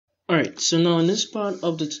Alright, so now in this part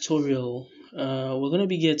of the tutorial, we're going to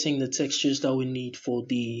be getting the textures that we need for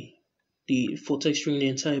for texturing the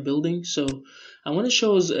entire building. So I'm going to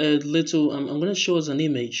show us a little. I'm going to show us an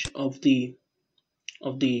image of the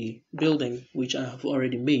building which I have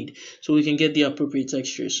already made, so we can get the appropriate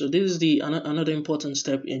textures. So this is the another important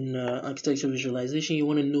step in architecture visualization. You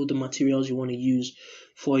want to know the materials you want to use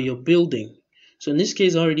for your building. So in this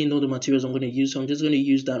case, I already know the materials I'm going to use, so I'm just going to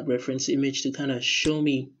use that reference image to kind of show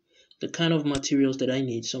me the kind of materials that I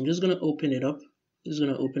need. So I'm just going to open it up. I'm just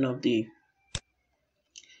going to open up the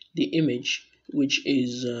image, which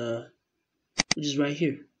is right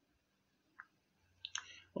here.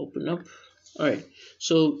 Open up. All right.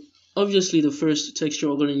 So obviously the first texture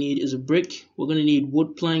we're going to need is a brick. We're going to need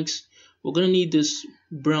wood planks. We're going to need this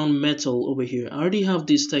brown metal over here. I already have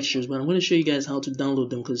these textures, but I'm going to show you guys how to download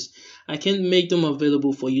them because I can't make them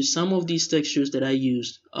available for you. Some of these textures that I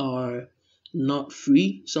used are not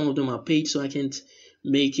free, some of them are paid, so I can't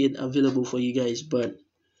make it available for you guys, but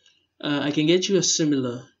I can get you a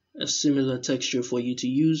similar texture for you to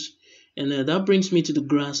use. And that brings me to the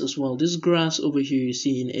grass as well. This grass over here you're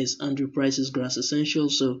seeing is Andrew Price's Grass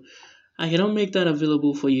Essentials, so I cannot make that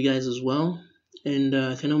available for you guys as well, and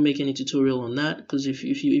I cannot make any tutorial on that because if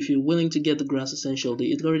you're willing to get the Grass Essential,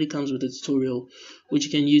 it already comes with a tutorial which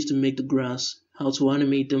you can use to make the grass, how to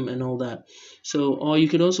animate them and all that. So, or you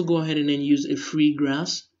could also go ahead and then use a free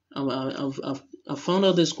grass. I've found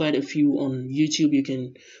out there's quite a few on YouTube you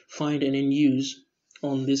can find and then use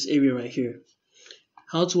on this area right here.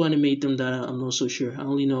 How to animate them, that I'm not so sure. I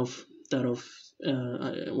only know of that of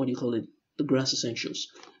what do you call it, the Grass Essentials.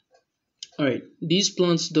 Alright, these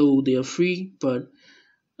plants though, they are free, but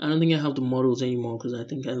I don't think I have the models anymore because I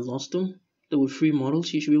think I lost them. They were free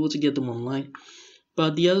models. You should be able to get them online.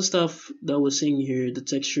 But the other stuff that we're seeing here, the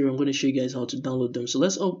texture, I'm going to show you guys how to download them. So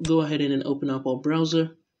let's go ahead and then open up our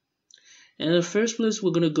browser. And the first place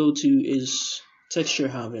we're going to go to is Texture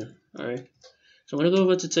Haven. Alright, so I'm going to go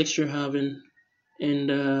over to Texture Haven.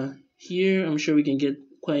 And here I'm sure we can get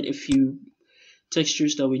quite a few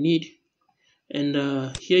textures that we need. And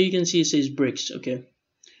here you can see it says bricks. Okay,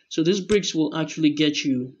 so these bricks will actually get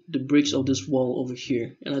you the bricks of this wall over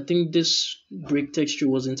here. And I think this brick texture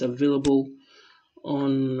wasn't available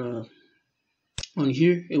on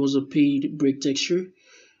here. It was a paid brick texture,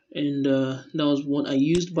 and that was what I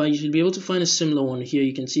used, but you should be able to find a similar one here.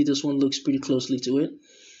 You can see this one looks pretty closely to it,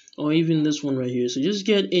 or even this one right here. So just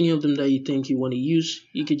get any of them that you think you want to use.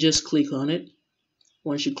 You could just click on it.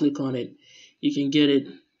 Once you click on it, you can get it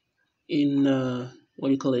in what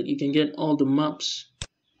do you call it, you can get all the maps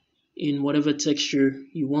in whatever texture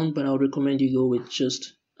you want, but I would recommend you go with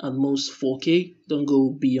just at most 4K. Don't go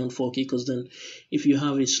beyond 4K because then if you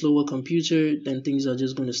have a slower computer, then things are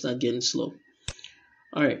just going to start getting slow.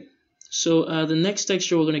 Alright, so the next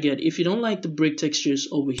texture we're going to get, if you don't like the brick textures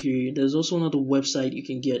over here, there's also another website you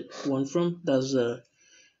can get one from. That's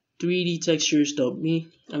 3dtextures.me.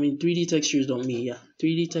 I mean 3dtextures.me, yeah,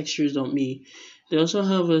 3dtextures.me. They also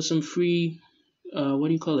have some free what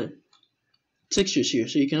do you call it, textures here.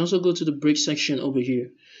 So you can also go to the brick section over here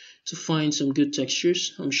to find some good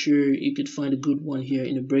textures. I'm sure you could find a good one here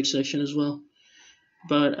in the brick section as well.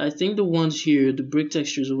 But I think the ones here, the brick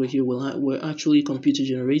textures over here, were actually computer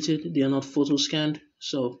generated. They are not photo scanned.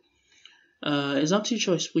 So it's up to your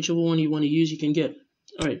choice. Whichever one you want to use, you can get.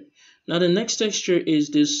 Alright. Now the next texture is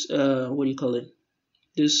this, what do you call it?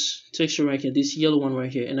 This texture right here, this yellow one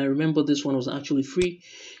right here. And I remember this one was actually free,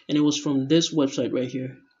 and it was from this website right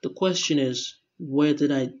here. The question is, where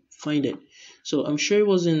did I find it? So I'm sure it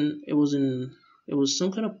was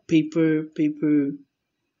some kind of paper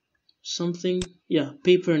something. Yeah,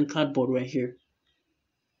 paper and cardboard right here.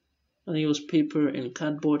 I think it was paper and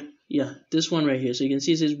cardboard. Yeah, this one right here. So you can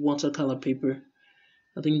see it says watercolor paper.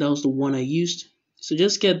 I think that was the one I used. So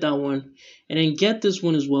just get that one, and then get this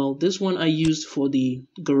one as well. This one I used for the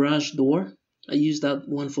garage door. I used that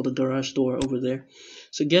one for the garage door over there.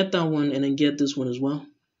 So get that one, and then get this one as well.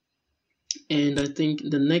 And I think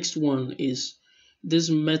the next one is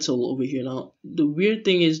this metal over here. Now the weird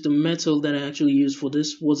thing is the metal that I actually used for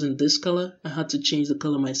this wasn't this color. I had to change the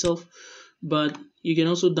color myself, but you can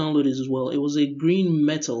also download it as well. It was a green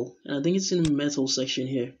metal, and I think it's in the metal section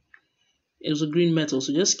here. It was a green metal.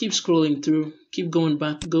 So just keep scrolling through, keep going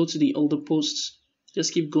back, go to the older posts,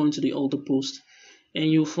 just keep going to the older post, and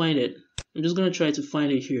you'll find it. I'm just gonna try to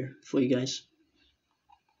find it here for you guys.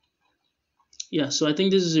 Yeah, so I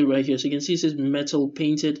think this is it right here. So you can see it says metal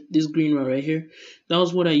painted, this green one right here. That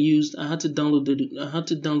was what I used. I had to download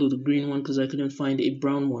the green one because I couldn't find a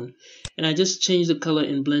brown one, and I just changed the color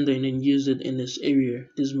in Blender and then used it in this area,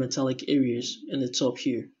 these metallic areas in the top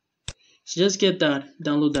here. So just get that,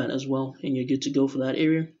 download that as well, and you're good to go for that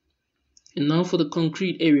area. And now for the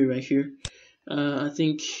concrete area right here, I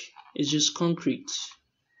think it's just concrete.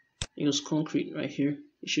 It was concrete right here.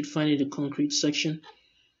 You should find it in the concrete section.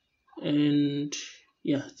 And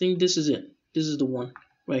yeah, I think this is it. This is the one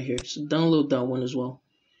right here. So download that one as well,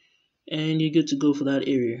 and you're good to go for that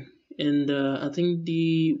area. And I think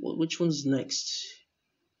which one's next?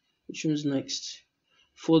 Which one's next?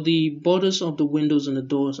 For the borders of the windows and the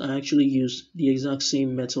doors, I actually used the exact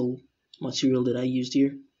same metal material that I used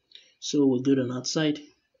here, so we're good on that side.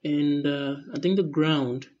 And I think the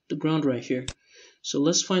ground right here. So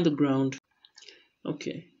let's find the ground.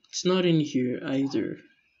 Okay, it's not in here either.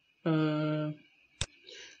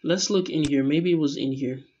 Let's look in here. Maybe it was in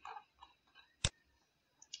here.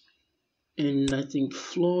 And I think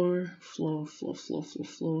floor.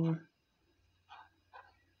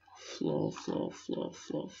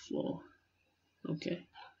 Okay.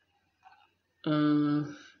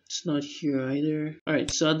 It's not here either. Alright,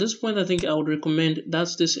 so at this point I think I would recommend,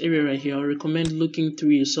 that's this area right here, I would recommend looking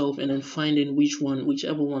through yourself and then finding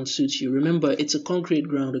whichever one suits you. Remember, it's a concrete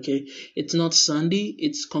ground, okay? It's not sandy,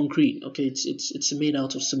 it's concrete, okay? It's made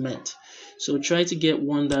out of cement. So try to get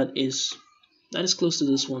one that is close to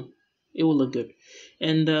this one. It will look good.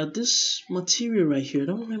 And this material right here, I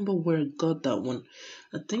don't remember where I got that one.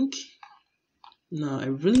 I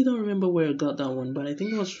really don't remember where I got that one, but I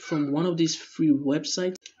think it was from one of these free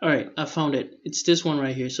websites. Alright, I found it. It's this one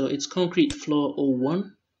right here. So it's Concrete Floor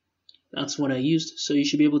 01. That's what I used. So you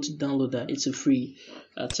should be able to download that. It's a free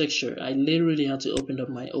texture. I literally had to open up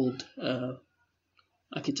my old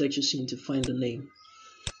architecture scene to find the name.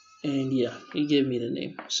 And yeah, it gave me the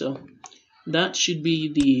name. So that should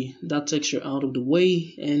be that texture out of the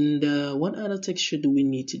way. And what other texture do we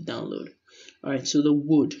need to download? Alright, so the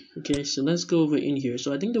wood. Okay, so let's go over in here.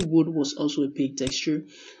 So I think the wood was also a pig texture,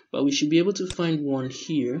 but we should be able to find one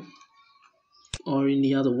here or in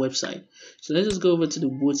the other website. So let's just go over to the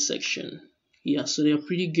wood section. Yeah, so they are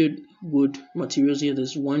pretty good wood materials here.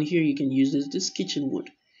 There's one here you can use, this kitchen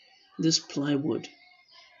wood, this plywood.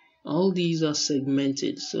 All these are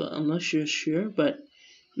segmented, so I'm not sure, but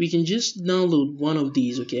we can just download one of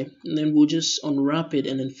these, okay? And then we'll just unwrap it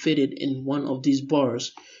and then fit it in one of these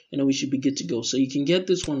bars, and then we should be good to go. So you can get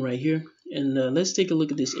this one right here, and let's take a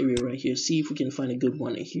look at this area right here, see if we can find a good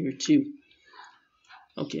one here too.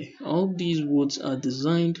 Okay, all these woods are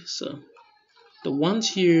designed, so the ones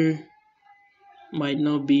here might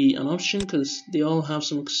not be an option because they all have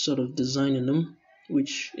some sort of design in them,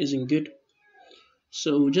 which isn't good.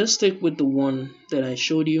 So just stick with the one that I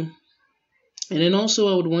showed you. And then also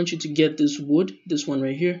I would want you to get this wood, this one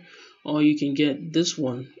right here, or you can get this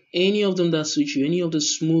one, any of them that suit you, any of the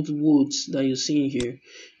smooth woods that you're seeing here.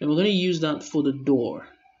 And we're going to use that for the door.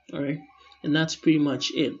 Alright, and that's pretty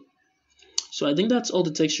much it. So I think that's all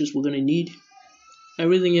the textures we're going to need.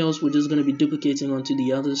 Everything else we're just going to be duplicating onto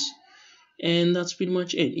the others. And that's pretty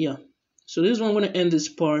much it, yeah. So this is where I'm going to end this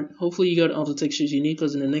part. Hopefully you got all the textures you need,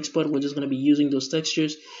 because in the next part we're just going to be using those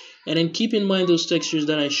textures. And then keep in mind those textures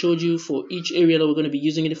that I showed you for each area that we're going to be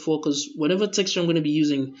using it for, because whatever texture I'm going to be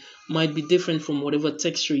using might be different from whatever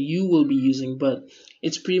texture you will be using, but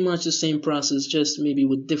it's pretty much the same process, just maybe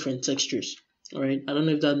with different textures. Alright, I don't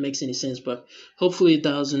know if that makes any sense, but hopefully it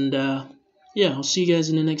does. And yeah, I'll see you guys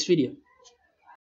in the next video.